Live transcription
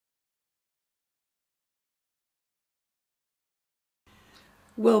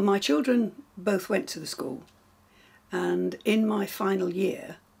Well, my children both went to the school, and in my final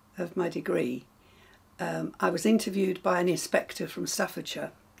year of my degree, I was interviewed by an inspector from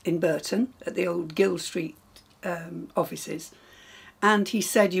Staffordshire in Burton at the old Guild Street offices, and he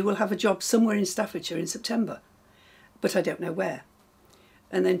said, you will have a job somewhere in Staffordshire in September, but I don't know where.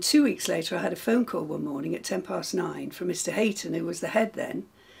 And then 2 weeks later, I had a phone call one morning at 9:10 from Mr. Hayton, who was the head then,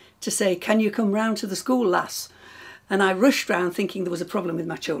 to say, can you come round to the school, lass? And I rushed round thinking there was a problem with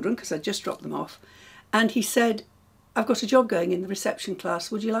my children because I'd just dropped them off. And he said, I've got a job going in the reception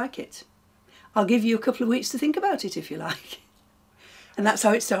class, would you like it? I'll give you a couple of weeks to think about it if you like. And that's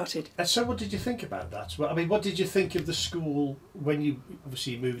how it started. And so what did you think about that? Well, I mean, what did you think of the school when you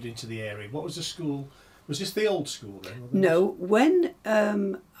obviously moved into the area? What was the school? Was this the old school then? No, when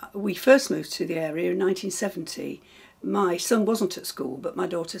we first moved to the area in 1970, my son wasn't at school, but my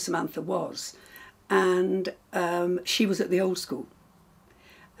daughter Samantha was. And she was at the old school,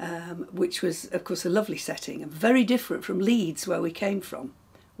 which was, of course, a lovely setting and very different from Leeds, where we came from,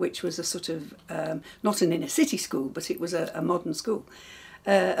 which was a sort of, not an inner city school, but it was a modern school.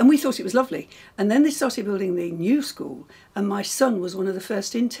 And we thought it was lovely. And then they started building the new school, and my son was one of the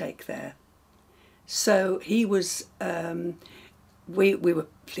first intake there. So he was, we were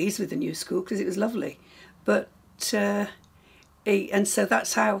pleased with the new school because it was lovely. But, and so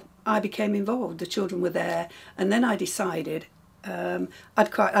that's how I became involved. The children were there, and then I decided,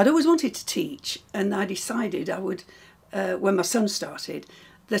 I'd always wanted to teach, and I decided I would, when my son started,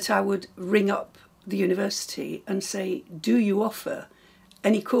 that I would ring up the university and say, do you offer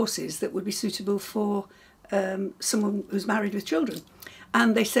any courses that would be suitable for someone who's married with children?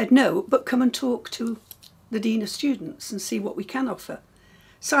 And they said no, but come and talk to the Dean of Students and see what we can offer.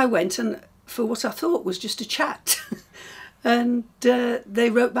 So I went, and for what I thought was just a chat, and they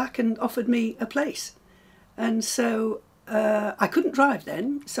wrote back and offered me a place. And so I couldn't drive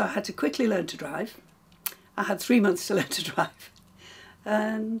then, so I had to quickly learn to drive. I had 3 months to learn to drive.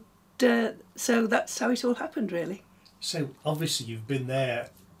 And so that's how it all happened, really. So obviously you've been there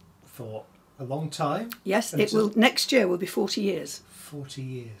for a long time. Yes, it will. Next year will be 40 years. 40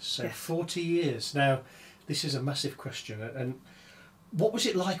 years. So yes. 40 years. Now, this is a massive question. And what was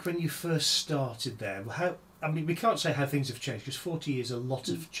it like when you first started there? I mean, we can't say how things have changed because 40 years, a lot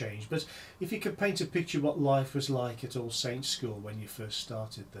have changed. But if you could paint a picture what life was like at All Saints School when you first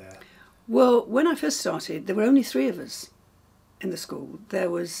started there. Well, when I first started, there were only 3 of us in the school. There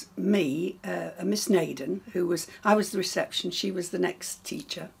was me, a Miss Naden, I was the reception, she was the next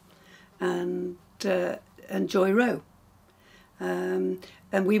teacher, and Joy Rowe.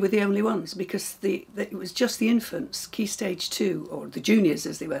 And we were the only ones because it was just the infants, Key Stage 2, or the juniors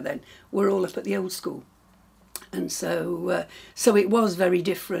as they were then, were all up at the old school. And so it was very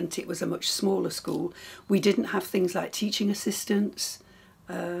different. It was a much smaller school. We didn't have things like teaching assistants.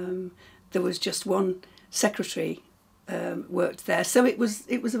 There was just one secretary worked there. So it was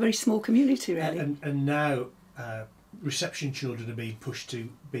a very small community, really. And now reception children are being pushed to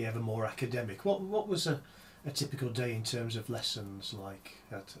be ever more academic. What was a typical day in terms of lessons like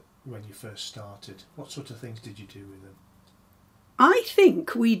when you first started? What sort of things did you do with them? I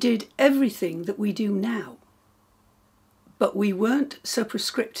think we did everything that we do now, but we weren't so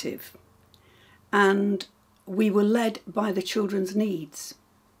prescriptive, and we were led by the children's needs.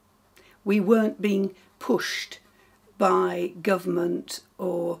 We weren't being pushed by government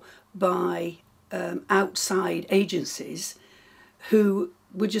or by outside agencies who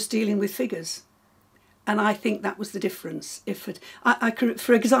were just dealing with figures. And I think that was the difference.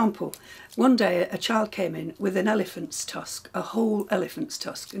 For example, one day a child came in with an elephant's tusk, a whole elephant's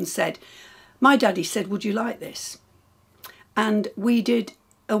tusk, and said, my daddy said, would you like this? And we did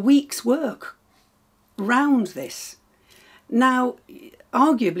a week's work round this. Now,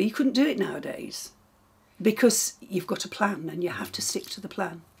 arguably, you couldn't do it nowadays because you've got a plan and you have to stick to the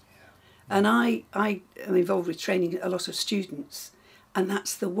plan. Yeah. And I am involved with training a lot of students, and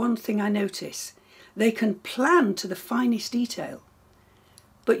that's the one thing I notice. They can plan to the finest detail,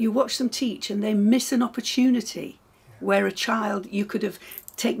 but you watch them teach and they miss an opportunity where a child, you could have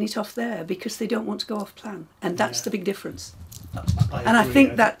taken it off there because they don't want to go off plan. And that's the big difference. I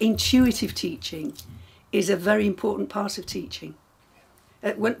think that intuitive teaching is a very important part of teaching.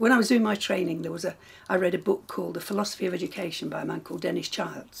 When I was doing my training, I read a book called The Philosophy of Education by a man called Dennis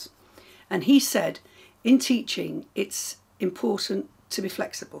Childs. And he said, in teaching, it's important to be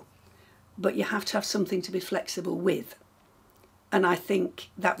flexible, but you have to have something to be flexible with. And I think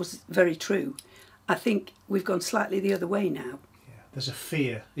that was very true. I think we've gone slightly the other way now. Yeah, there's a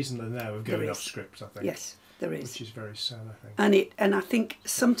fear, isn't there, now, of going off script, I think. Yes, there is. Which is very sad, I think. And I think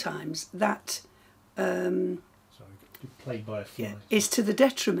sometimes that be plagued by a fly. Yeah, is to the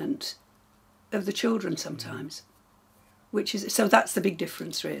detriment of the children sometimes, which is, so that's the big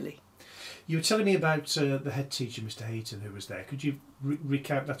difference really. You were telling me about the head teacher, Mr. Hayton, who was there. Could you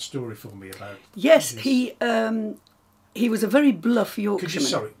recount that story for me about? Yes, his... he was a very bluff Yorkshireman. Could you,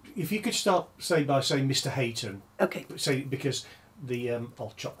 sorry, if you could start by saying Mr. Hayton. Okay. Say, because the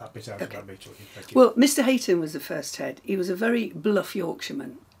I'll chop that bit out about me talking. Thank you. Well, Mr. Hayton was the first head. He was a very bluff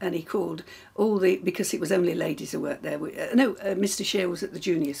Yorkshireman, and he called all the, because it was only ladies who worked there. Mr. Shear was at the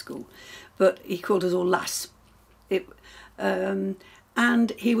junior school, but he called us all lass.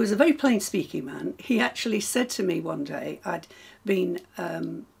 And he was a very plain speaking man. He actually said to me one day, I'd been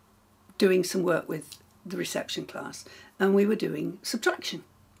doing some work with the reception class, and we were doing subtraction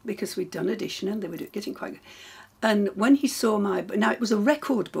because we'd done addition and they were getting quite good. And when he saw now it was a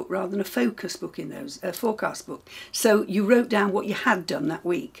record book rather than a focus book in those, a forecast book. So you wrote down what you had done that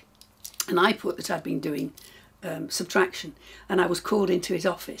week. And I put that I'd been doing subtraction, and I was called into his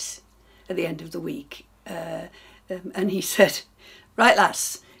office at the end of the week. And he said, "Right,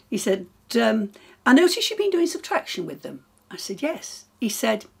 lass," he said, "I notice you've been doing subtraction with them." I said, "Yes." He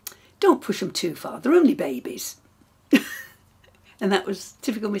said, "Don't push them too far, they're only babies." And that was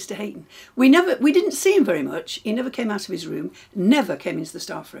typical Mr. Hayton. We didn't see him very much. He never came out of his room, never came into the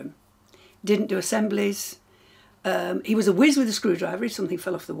staff room, didn't do assemblies. He was a whiz with a screwdriver if something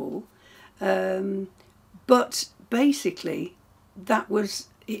fell off the wall. But basically,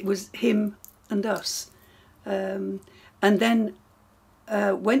 it was him and us. And then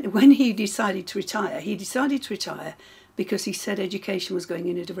when he decided to retire because he said education was going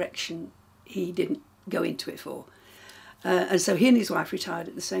in a direction he didn't go into it for. And so he and his wife retired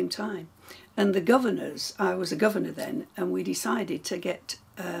at the same time. And the governors, I was a governor then, and we decided to get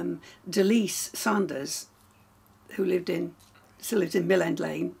Delise Sanders, who still lives in Mill End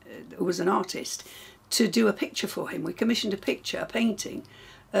Lane, who was an artist, to do a picture for him. We commissioned a painting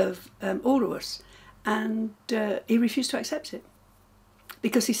of all of us. And he refused to accept it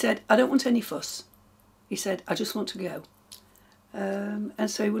because he said, "I don't want any fuss." He said, "I just want to go." And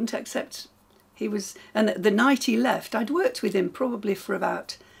so he wouldn't accept. And the night he left, I'd worked with him probably for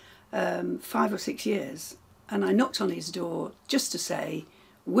about 5 or 6 years, and I knocked on his door just to say,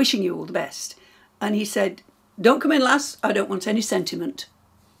 "Wishing you all the best." And he said, "Don't come in, lass, I don't want any sentiment."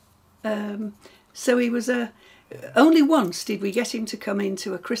 So he was only once did we get him to come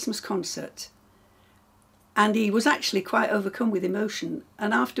into a Christmas concert, and he was actually quite overcome with emotion.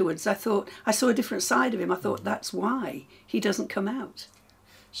 And afterwards I saw a different side of him. I thought that's why he doesn't come out.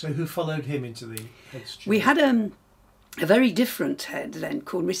 So who followed him into the head's chair? We had a very different head then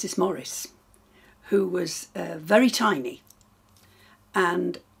called Mrs. Morris, who was very tiny.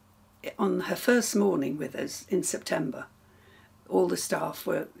 And on her first morning with us in September, all the staff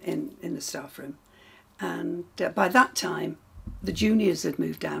were in the staff room. And by that time, the juniors had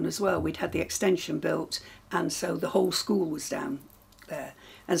moved down as well. We'd had the extension built, and so the whole school was down there.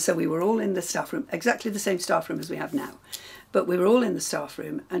 And so we were all in the staff room, exactly the same staff room as we have now. But we were all in the staff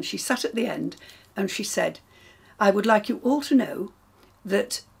room, and she sat at the end and she said, "I would like you all to know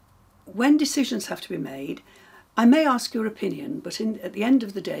that when decisions have to be made, I may ask your opinion, but at the end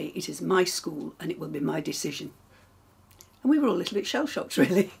of the day, it is my school and it will be my decision." And we were all a little bit shell-shocked,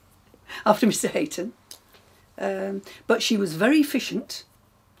 really, after Mr. Hayton. But she was very efficient.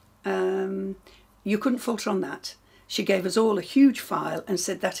 You couldn't fault her on that. She gave us all a huge file and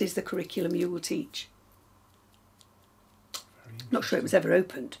said, "That is the curriculum you will teach." Not sure it was ever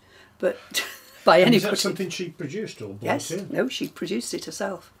opened, but by anybody. Is that something she produced or brought Yes, in? no, she produced it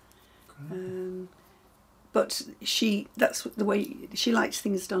herself. But that's the way, she likes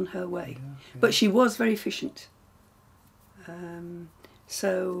things done her way. Yeah, okay. But she was very efficient.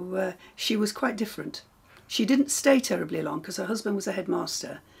 So she was quite different. She didn't stay terribly long because her husband was a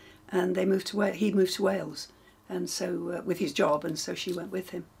headmaster, and he moved to Wales, and so with his job, and so she went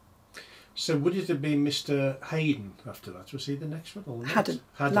with him. So would it have been Mr. Hayden after that? Was he the next one? Or Haddon.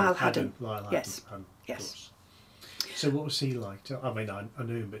 Lyle Haddon. Yes. Yes. So what was he like? I mean, I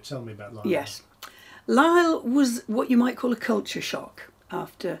knew him, but tell me about Lyle. Yes. Lyle was what you might call a culture shock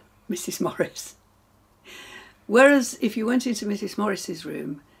after Mrs. Morris. Whereas if you went into Mrs. Morris's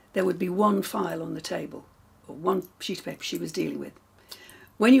room, there would be one file on the table, or one sheet of paper she was dealing with.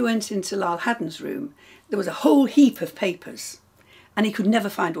 When you went into Lyle Haddon's room, there was a whole heap of papers, and he could never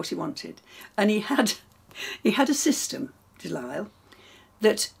find what he wanted. And he had a system, Lyle,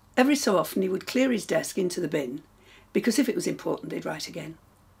 that every so often he would clear his desk into the bin, because if it was important, they'd write again.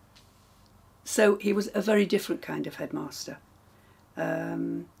 So he was a very different kind of headmaster.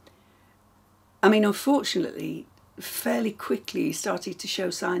 Unfortunately, fairly quickly he started to show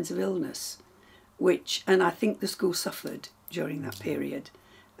signs of illness, and I think the school suffered during that period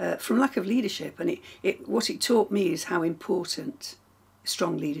from lack of leadership. And what it taught me is how important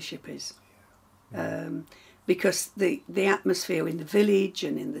strong leadership is. Because the atmosphere in the village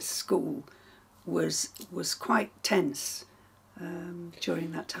and in the school was quite tense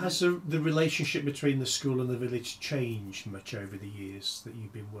during that time. Has the relationship between the school and the village changed much over the years that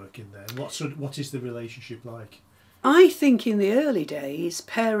you've been working there? What is the relationship like? I think in the early days,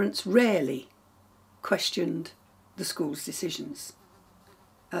 parents rarely questioned the school's decisions.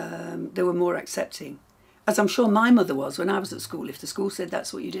 They were more accepting, as I'm sure my mother was when I was at school. If the school said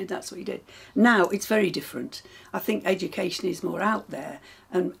that's what you did, that's what you did. Now it's very different. I think education is more out there,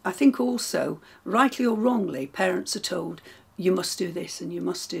 and I think also, rightly or wrongly, parents are told you must do this and you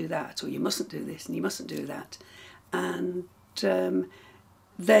must do that, or you mustn't do this and you mustn't do that, and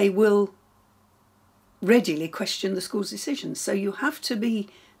they will readily question the school's decisions. So you have to be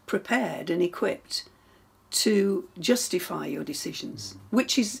prepared and equipped to justify your decisions,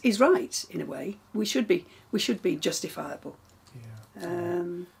 which is right in a way. We should be justifiable. Yeah.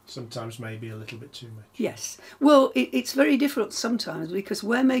 Sometimes maybe a little bit too much. Yes. Well, it's very difficult sometimes because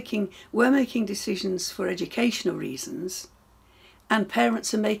we're making decisions for educational reasons, and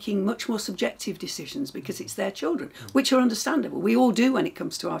parents are making much more subjective decisions because it's their children, which are understandable. We all do when it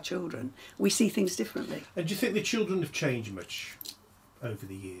comes to our children. We see things differently. And do you think the children have changed much over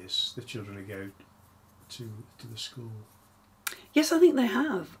the years, the children who go to the school? Yes, I think they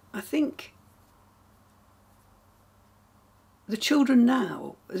have. I think the children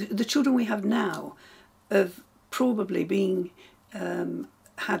we have now have probably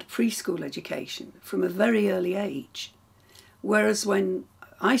had preschool education from a very early age. Whereas when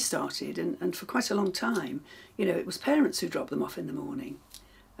I started, and for quite a long time, it was parents who dropped them off in the morning.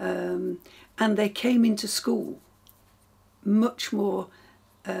 And they came into school much more,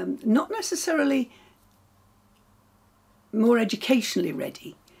 not necessarily more educationally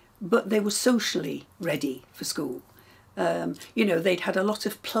ready, but they were socially ready for school. They'd had a lot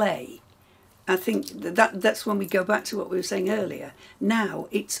of play. I think that's when we go back to what we were saying earlier. Now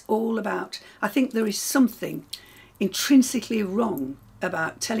it's all about, I think there is something intrinsically wrong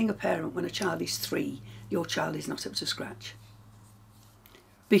about telling a parent when a child is 3, your child is not up to scratch.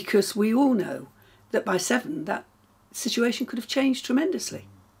 Because we all know that by 7, that situation could have changed tremendously.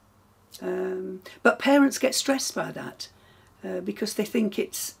 But parents get stressed by that because they think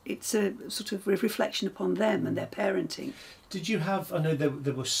it's a sort of reflection upon them and their parenting. Did you have, I know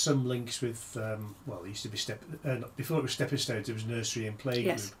there were some links with, it used to be before it was stepping stones, it was nursery and playgroup.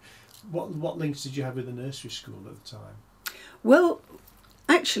 Yes. What links did you have with the nursery school at the time? Well,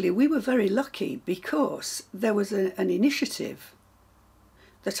 actually, we were very lucky because there was an initiative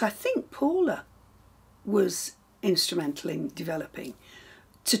that I think Paula was instrumental in developing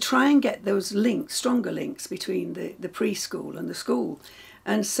to try and get those links, stronger links between the preschool and the school.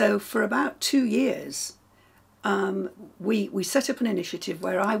 And so for about 2 years, we set up an initiative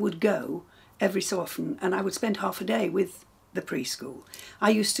where I would go every so often and I would spend half a day with the preschool. I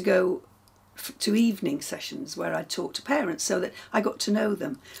used to go to evening sessions where I'd talk to parents so that I got to know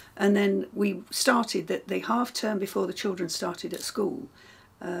them. And then we started that the half term before the children started at school,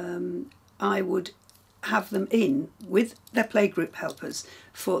 I would have them in with their playgroup helpers.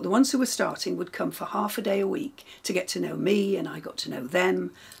 For the ones who were starting would come for half a day a week to get to know me, and I got to know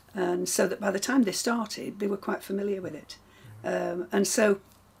them, and so that by the time they started they were quite familiar with it. And so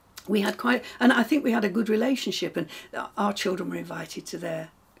we had and I think we had a good relationship, and our children were invited to their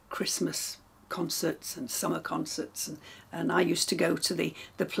Christmas concerts and summer concerts, and I used to go to the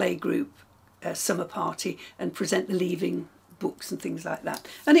playgroup summer party and present the leaving books and things like that.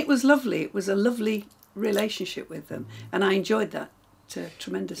 And it was lovely. It was a lovely relationship with them, and I enjoyed that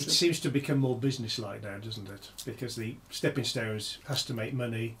tremendously. It seems to become more business-like now, doesn't it? Because the stepping stones has to make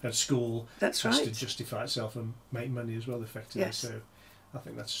money, and school has to justify itself and make money as well, effectively. Yes. So I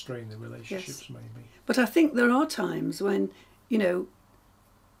think that's strained the relationships, maybe. But I think there are times when,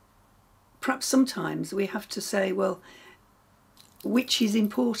 perhaps sometimes we have to say, well, which is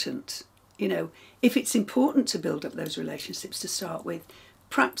important? If it's important to build up those relationships to start with,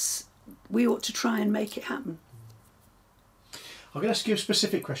 perhaps we ought to try and make it happen. I'm going to ask you a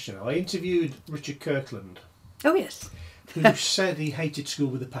specific question. I interviewed Richard Kirkland. Oh, yes. Who said he hated school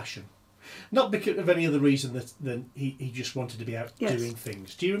with a passion. Not because of any other reason than he just wanted to be out doing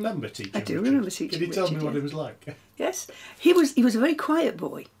things. Do you remember teaching Richard? I do remember teaching Richard. Can you tell me what it was like? Yes. He was a very quiet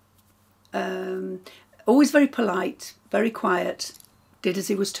boy. Always very polite, very quiet, did as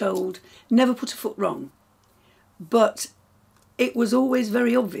he was told, never put a foot wrong. But it was always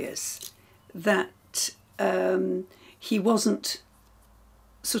very obvious that he wasn't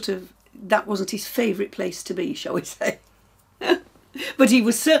sort of that wasn't his favourite place to be, shall we say. But he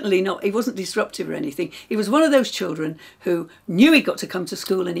was certainly not, he wasn't disruptive or anything. He was one of those children who knew he'd got to come to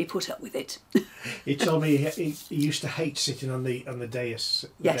school and he put up with it. He told me he used to hate sitting on the dais,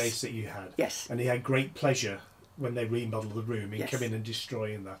 dais that you had. Yes. And he had great pleasure when they remodelled the room in Yes. coming and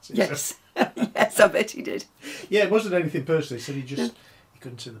destroying that. Yes. Yes, I bet he did. Yeah, it wasn't anything personal. He said he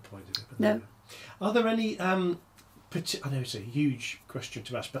couldn't see the point of it. But No. Are there any, I know it's a huge question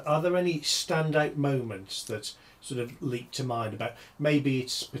to ask, but are there any standout moments that sort of leap to mind about, maybe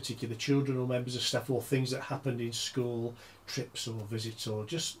it's particular children or members of staff or things that happened in school, trips or visits, or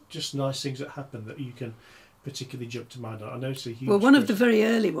just nice things that happened that you can particularly jump to mind? I know it's a huge Well, one of the question. very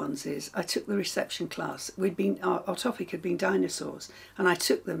early ones is I took the reception class. Our topic had been dinosaurs, and I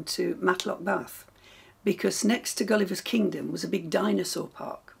took them to Matlock Bath, because next to Gulliver's Kingdom was a big dinosaur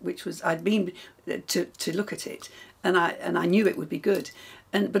park, which was I'd been to look at it, and I knew it would be good.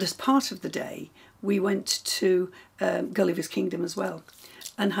 But as part of the day, we went to Gulliver's Kingdom as well,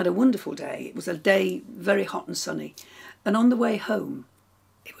 and had a wonderful day. It was a day very hot and sunny, and on the way home,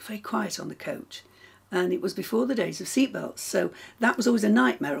 it was very quiet on the coach. And it was before the days of seatbelts, so that was always a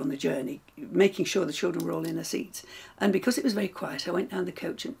nightmare on the journey, making sure the children were all in their seats. And because it was very quiet, I went down the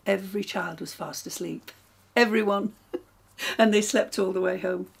coach and every child was fast asleep. Everyone. And they slept all the way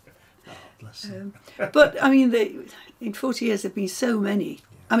home. Oh, bless them. But, I mean, in 40 years there have been so many.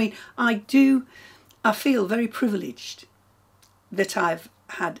 I mean, I feel very privileged that I've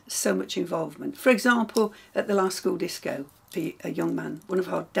had so much involvement. For example, at the last school disco, a young man, one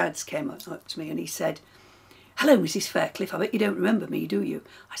of our dads, came up to me and he said, "Hello, Mrs. Faircliff, I bet you don't remember me, do you?"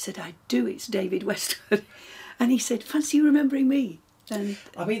 I said, "I do, it's David Westwood." And he said, "Fancy you remembering me?" And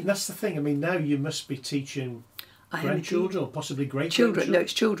I mean, that's the thing. I mean, now you must be teaching grandchildren or possibly great-grandchildren. children. No,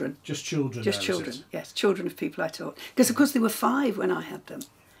 it's children. Just children. Just now, children, is it? yes, children of people I taught. Because, of course, they were 5 when I had them.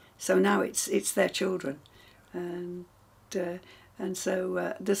 So now it's their children. And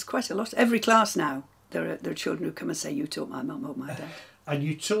so there's quite a lot. Every class now, there are children who come and say, "You taught my mum or my dad." And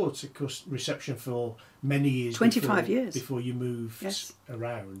you taught, of course, reception for many years. 25 years. Before you moved Yes.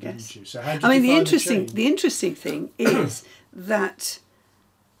 around, Yes. didn't you? So how did I mean, you find the interesting thing is that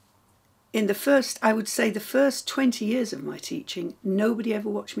in the first 20 years of my teaching, nobody ever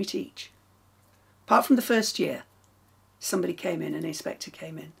watched me teach. Apart from the first year, somebody came in, an inspector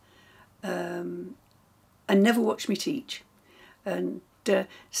came in, and never watched me teach. And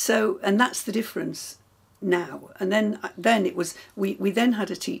that's the difference now. And then it was, we then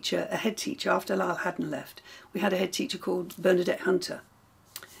had a head teacher, after Lyle Haddon left, we had a head teacher called Bernadette Hunter,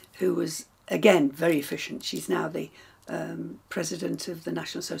 who was, again, very efficient. She's now the president of the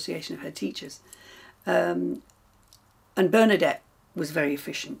National Association of Head Teachers. And Bernadette was very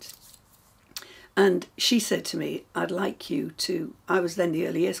efficient. And she said to me, "I'd like you to," I was then the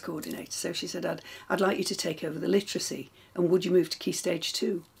early years coordinator, so she said, I'd like you to take over the literacy, and would you move to Key Stage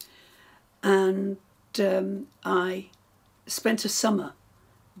 2? And I spent a summer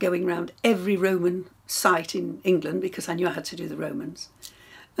going around every Roman site in England, because I knew I had to do the Romans.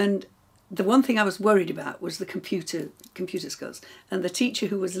 And the one thing I was worried about was the computer skills. And the teacher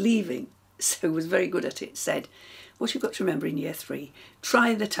who was leaving, who was very good at it, said, "What you've got to remember in year 3,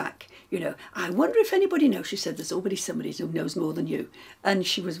 try the tack. I wonder if anybody knows," she said, "there's always somebody who knows more than you." And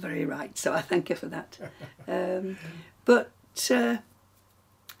she was very right, so I thank her for that. But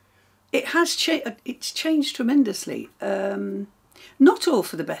it's changed tremendously. Not all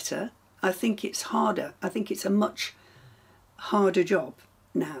for the better. I think it's harder. I think it's a much harder job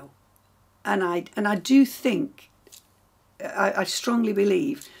now. And I do think, I strongly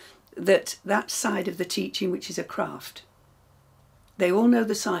believe that side of the teaching, which is a craft, they all know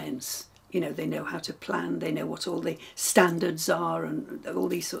the science. They know how to plan, they know what all the standards are and all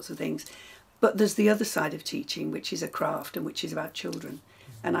these sorts of things. But there's the other side of teaching, which is a craft and which is about children.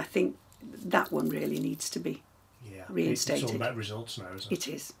 And I think that one really needs to be reinstated. It's all about results now, isn't it?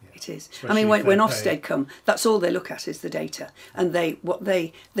 It is. Yeah. It is. Especially I mean, if when they're Ofsted come, that's all they look at is the data, and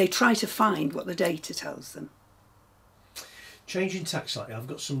they try to find what the data tells them. Changing tack slightly, I've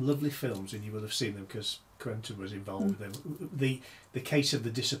got some lovely films, and you will have seen them because Quentin was involved with them. The case of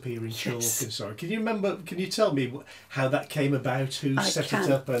the disappearing chalk and so on. Can you remember? Can you tell me how that came about? Who set it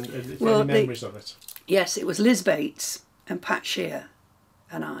up, and any memories of it? Yes, it was Liz Bates and Pat Shear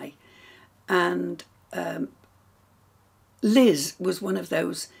and I, and Liz was one of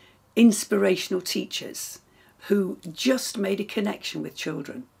those inspirational teachers who just made a connection with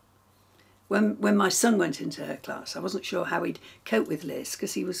children. When my son went into her class, I wasn't sure how he'd cope with Liz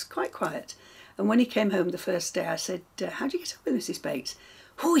because he was quite quiet. And when he came home the first day, I said, "How do you get on with Mrs. Bates?"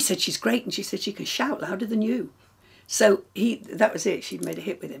 "Oh," he said, "she's great." And she said, "She can shout louder than you." So that was it. She'd made a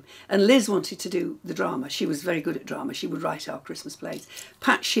hit with him. And Liz wanted to do the drama. She was very good at drama. She would write our Christmas plays.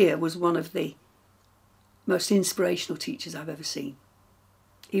 Pat Shear was one of the most inspirational teachers I've ever seen.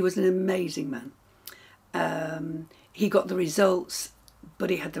 He was an amazing man. He got the results, but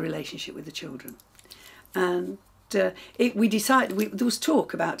he had the relationship with the children. And we decided, there was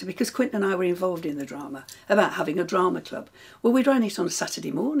talk about it, because Quentin and I were involved in the drama, about having a drama club. Well, we ran it on a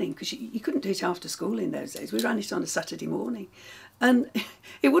Saturday morning, because you couldn't do it after school in those days. We ran it on a Saturday morning. And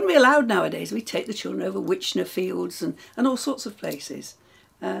it wouldn't be allowed nowadays. We'd take the children over Witchner Fields and all sorts of places.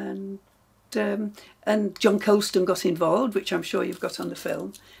 And John Colston got involved, which I'm sure you've got on the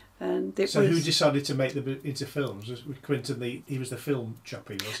film. And who decided to make them into films? Was Quentin he was the film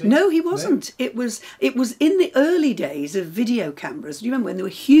chappie, was he? No, he wasn't. No? It was in the early days of video cameras. Do you remember when there were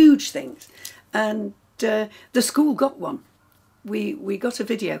huge things? And the school got one. We got a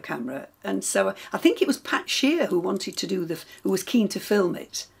video camera, and so I think it was Pat Shear who wanted to who was keen to film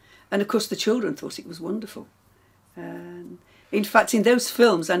it, and of course the children thought it was wonderful. In fact, in those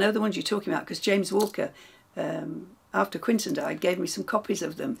films, I know the ones you're talking about, because James Walker, after Quentin died, gave me some copies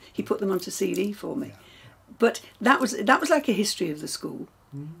of them. He put them onto CD for me. Yeah, yeah. But that was like a history of the school.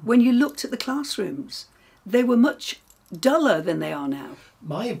 When you looked at the classrooms, they were much duller than they are now.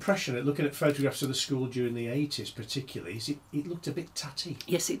 My impression at looking at photographs of the school during the 80s particularly is it looked a bit tatty.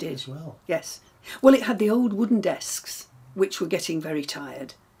 Yes, it did. As well. Yes. Well, it had the old wooden desks, which were getting very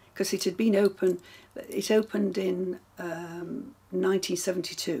tired, because it had been open. It opened in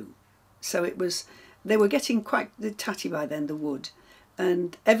 1972. So they were getting quite tatty by then, the wood.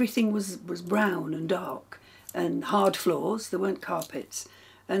 And everything was brown and dark and hard floors. There weren't carpets.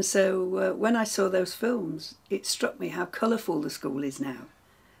 And so when I saw those films, it struck me how colourful the school is now.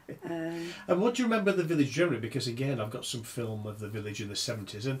 And what do you remember of the village generally? Because again, I've got some film of the village in the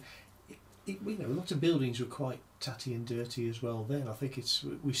 70s, and a lot of buildings were quite tatty and dirty as well then. I think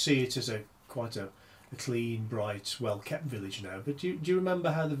we see it as quite a clean, bright, well-kept village now. But do you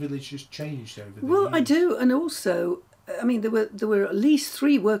remember how the village has changed over the years? Well, I do, and also, I mean, there were at least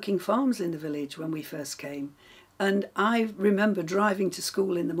 3 working farms in the village when we first came. And I remember driving to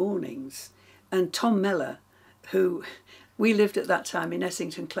school in the mornings, and Tom Mellor, who we lived at that time in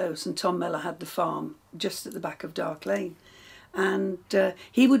Essington Close, and Tom Mellor had the farm just at the back of Dark Lane. And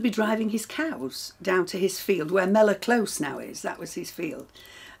he would be driving his cows down to his field, where Mellor Close now is. That was his field.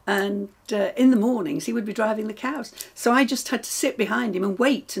 And in the mornings, he would be driving the cows. So I just had to sit behind him and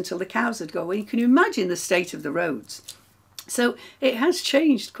wait until the cows had gone. Well, you can imagine the state of the roads. So it has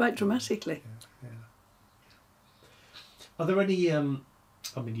changed quite dramatically. Are there any, I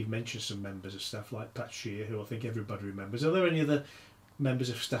mean, you've mentioned some members of staff like Pat Shear, who I think everybody remembers. Are there any other members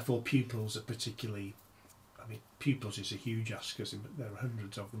of staff or pupils that particularly, I mean, pupils is a huge ask because there are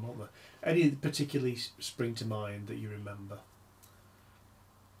hundreds of them, aren't there? Any that particularly spring to mind that you remember?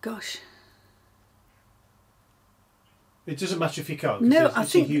 Gosh. It doesn't matter if you can't. No, I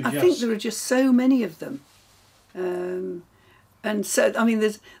think there are just so many of them. And so, I mean,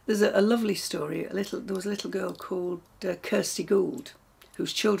 there's a lovely story. There was a little girl called Kirsty Gould,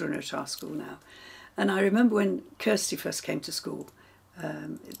 whose children are at our school now. And I remember when Kirsty first came to school,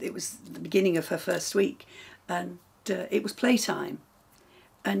 it was the beginning of her first week, and it was playtime.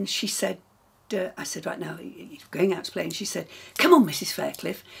 And she said, I said, right now, you're going out to play. And she said, come on, Mrs.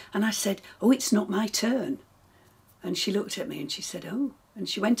 Faircliff. And I said, oh, it's not my turn. And she looked at me and she said, oh. And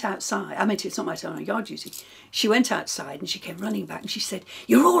she went outside. I meant it's not my turn on yard duty. She went outside and she came running back and she said,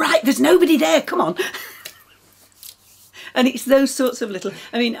 you're all right, there's nobody there, come on. And it's those sorts of little...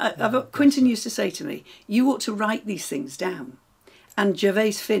 I mean, Quentin used to say to me, you ought to write these things down. And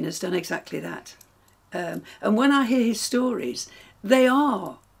Gervais Finn has done exactly that. And when I hear his stories, they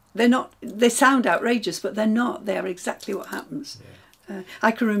sound outrageous, but they're not. They are exactly what happens. Yeah.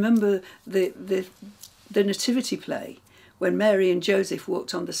 I can remember the nativity play when Mary and Joseph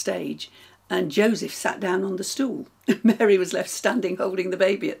walked on the stage and Joseph sat down on the stool. Mary was left standing holding the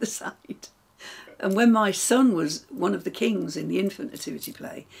baby at the side. And when my son was one of the kings in the infant nativity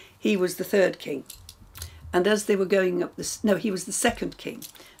play, he was the third king. And as they were going up he was the second king.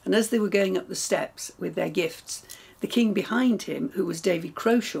 And as they were going up the steps with their gifts, the king behind him, who was David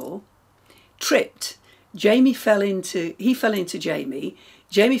Croshaw, tripped. He fell into Jamie.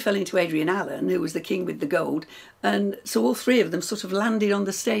 Jamie fell into Adrian Allen, who was the king with the gold. And so all 3 of them sort of landed on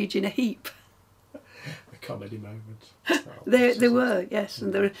the stage in a heap. A comedy moment. There were, yes.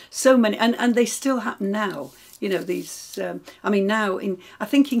 And there are so many. And they still happen now. You know, these... I mean, now, I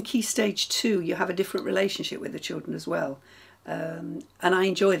think in Key Stage 2, you have a different relationship with the children as well. And I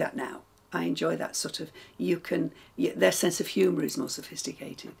enjoy that now. I enjoy that sort of, their sense of humour is more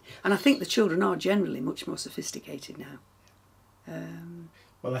sophisticated. And I think the children are generally much more sophisticated now.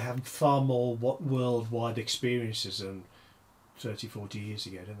 Well, they have far more worldwide experiences than 30, 40 years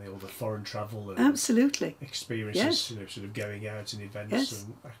ago, don't they? All the foreign travel and absolutely experiences, yes. Sort of going out and events yes.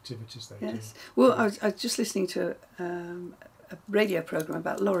 and activities they yes. do. Well, I was just listening to a radio programme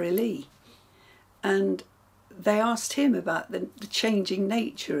about Laurie Lee, and they asked him about the changing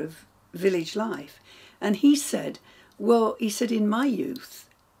nature of village life, and he said, well, he said, in my youth,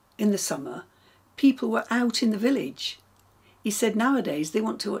 in the summer, people were out in the village. He said nowadays they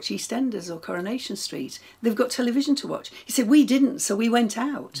want to watch EastEnders or Coronation Street. They've got television to watch. He said we didn't, so we went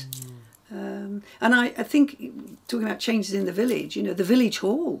out. And I think, talking about changes in the village, the village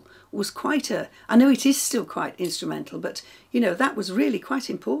hall was I know it is still quite instrumental, but, that was really quite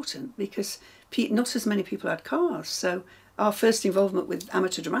important because not as many people had cars. So our first involvement with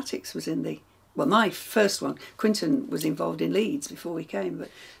amateur dramatics was my first one. Quinton was involved in Leeds before we came. But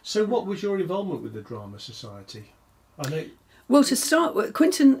so what was your involvement with the Drama Society? I know. Well, to start with,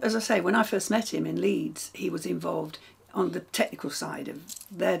 Quinton, as I say, when I first met him in Leeds, he was involved on the technical side of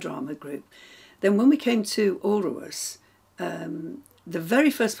their drama group. Then when we came to Allrowas, the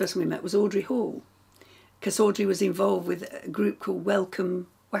very first person we met was Audrey Hall, because Audrey was involved with a group called Welcome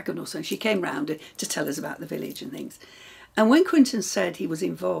Wagon or something. She came round to tell us about the village and things. And when Quinton said he was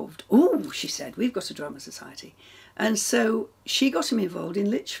involved, she said, we've got a drama society. And so she got him involved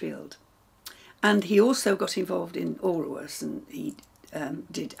in Lichfield. And he also got involved in Allrowas, and he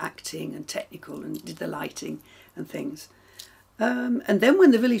did acting and technical and did the lighting and things. And then when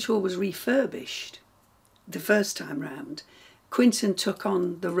the village hall was refurbished the first time round, Quinton took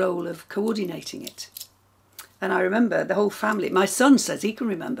on the role of coordinating it. And I remember the whole family, my son says he can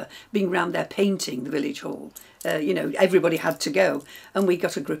remember being round there painting the village hall. Everybody had to go, and we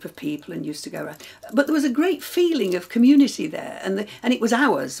got a group of people and used to go around. But there was a great feeling of community there, and it was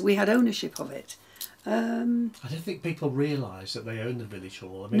ours. We had ownership of it. I don't think people realise that they own the village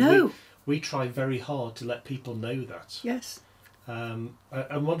hall. I mean, no. We try very hard to let people know that. Yes. And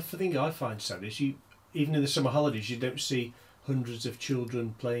one thing I find sad is even in the summer holidays, you don't see hundreds of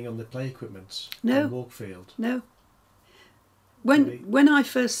children playing on the play equipment on Walkfield. No. When I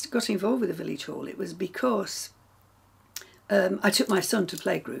first got involved with the village hall, it was because I took my son to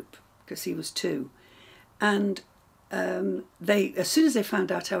playgroup because he was 2, and as soon as they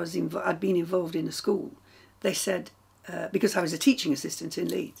found out I'd been involved in a school, they said, because I was a teaching assistant in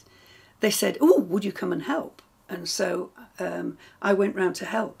Leeds, they said, would you come and help? And so I went round to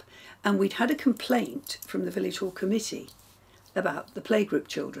help, and we'd had a complaint from the village hall committee about the playgroup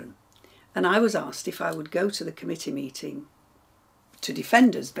children, and I was asked if I would go to the committee meeting to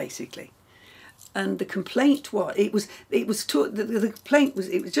defend us, basically. And the complaint was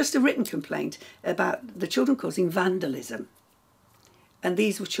just a written complaint about the children causing vandalism, and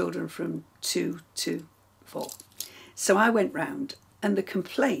these were children from 2 to 4. So I went round, and the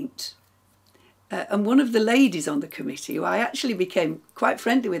complaint, and one of the ladies on the committee, who I actually became quite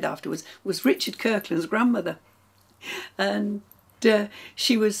friendly with afterwards, was Richard Kirkland's grandmother. And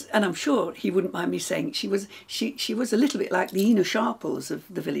she was, and I'm sure he wouldn't mind me saying, she was a little bit like the Ina Sharples of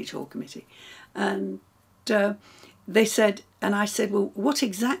the village hall committee. And they said, and I said, well, what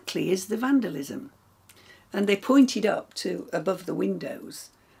exactly is the vandalism? And they pointed up to above the windows,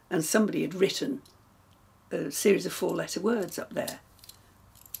 and somebody had written a series of 4-letter words up there.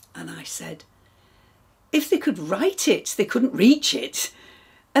 And I said, if they could write it, they couldn't reach it.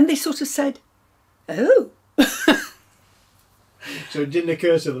 And they sort of said, oh. So it didn't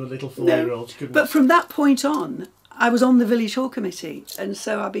occur to the little 4-year-olds couldn't. But from that point on, I was on the village hall committee, and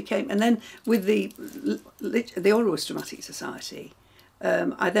so I became, and then with the Allrowas Dramatic Society,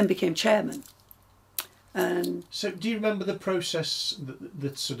 I then became chairman. And so, do you remember the process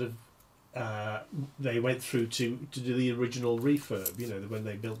that sort of they went through to do the original refurb? When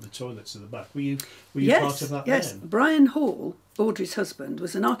they built the toilets at the back. Were you part of that? Yes. Then? Brian Hall, Audrey's husband,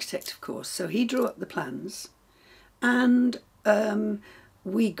 was an architect, of course, so he drew up the plans, and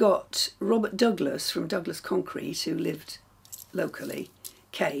we got Robert Douglas from Douglas Concrete, who lived locally,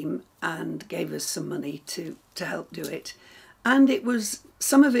 came and gave us some money to help do it. And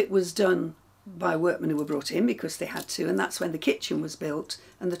some of it was done by workmen who were brought in because they had to, and that's when the kitchen was built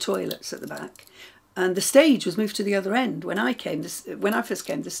and the toilets at the back. And the stage was moved to the other end. When I first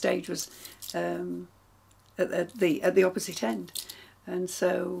came, the stage was at the opposite end. And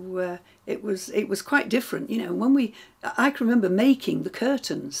so it was quite different, When I can remember making the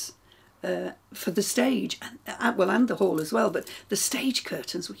curtains for the stage, and the hall as well. But the stage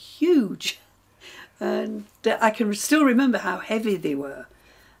curtains were huge, and I can still remember how heavy they were.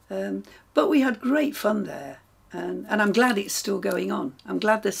 But we had great fun there. And I'm glad it's still going on. I'm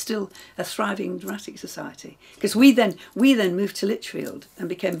glad there's still a thriving dramatic society, because we then moved to Lichfield and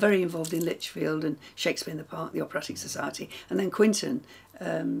became very involved in Lichfield and Shakespeare in the Park, the Operatic Society, and then Quinton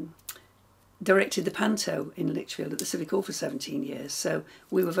directed the panto in Lichfield at the Civic Hall for 17 years. So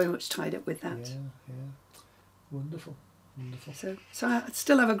we were very much tied up with that. Yeah, wonderful, wonderful. So I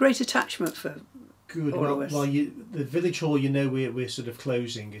still have a great attachment for good. all of us. Well, the village hall, we're sort of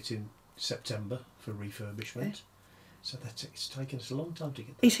closing it in September for refurbishment. Yeah. So it's taken us a long time to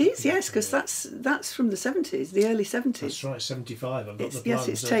get that. It is, yes, because that's from the 70s, the early 70s. That's right, 75. I've got the plans. Yes,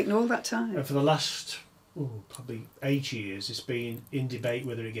 it's taken all that time. And for the last probably 8 years, it's been in debate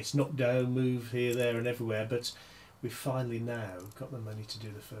whether it gets knocked down, moved here, there, and everywhere. But we've finally now got the money to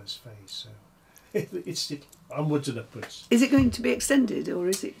do the first phase. So it's onwards and upwards. Is it going to be extended, or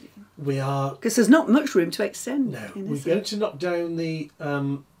is it? We are, because there's not much room to extend. No, we're going to knock down the.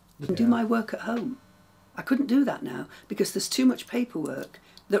 Do my work at home. I couldn't do that now because there's too much paperwork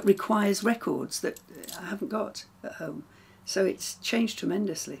that requires records that I haven't got at home. So it's changed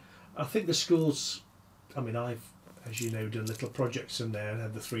tremendously. I think the schools, I've, as you know, done little projects in there and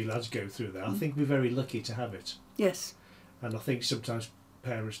had the 3 lads go through that. I think we're very lucky to have it. Yes. And I think sometimes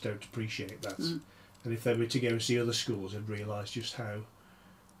parents don't appreciate that. And if they were to go and see other schools, they'd realise just how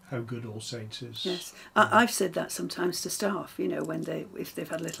good All Saints is. Yes. I've said that sometimes to staff, if they've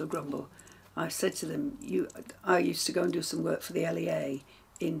had a little grumble. I've said to them, I used to go and do some work for the LEA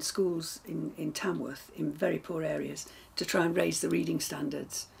in schools in Tamworth, in very poor areas, to try and raise the reading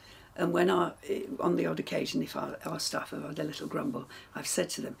standards. And when on the odd occasion, if our staff have had a little grumble, I've said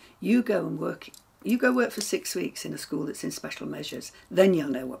to them, you go work for 6 weeks in a school that's in special measures, then you'll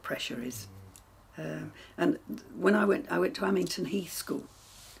know what pressure is. And when I went to Amington Heath School,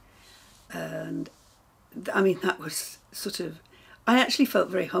 and that was sort of, I actually felt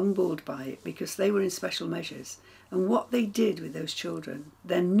very humbled by it because they were in special measures, and what they did with those children,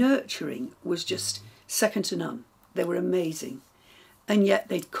 their nurturing was just second to none. They were amazing, and yet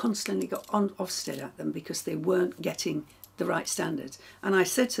they'd constantly got Ofsted at them because they weren't getting the right standards. And I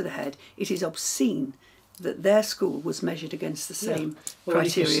said to the head, it is obscene that their school was measured against the same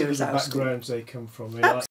criteria as our school. The backgrounds they come from.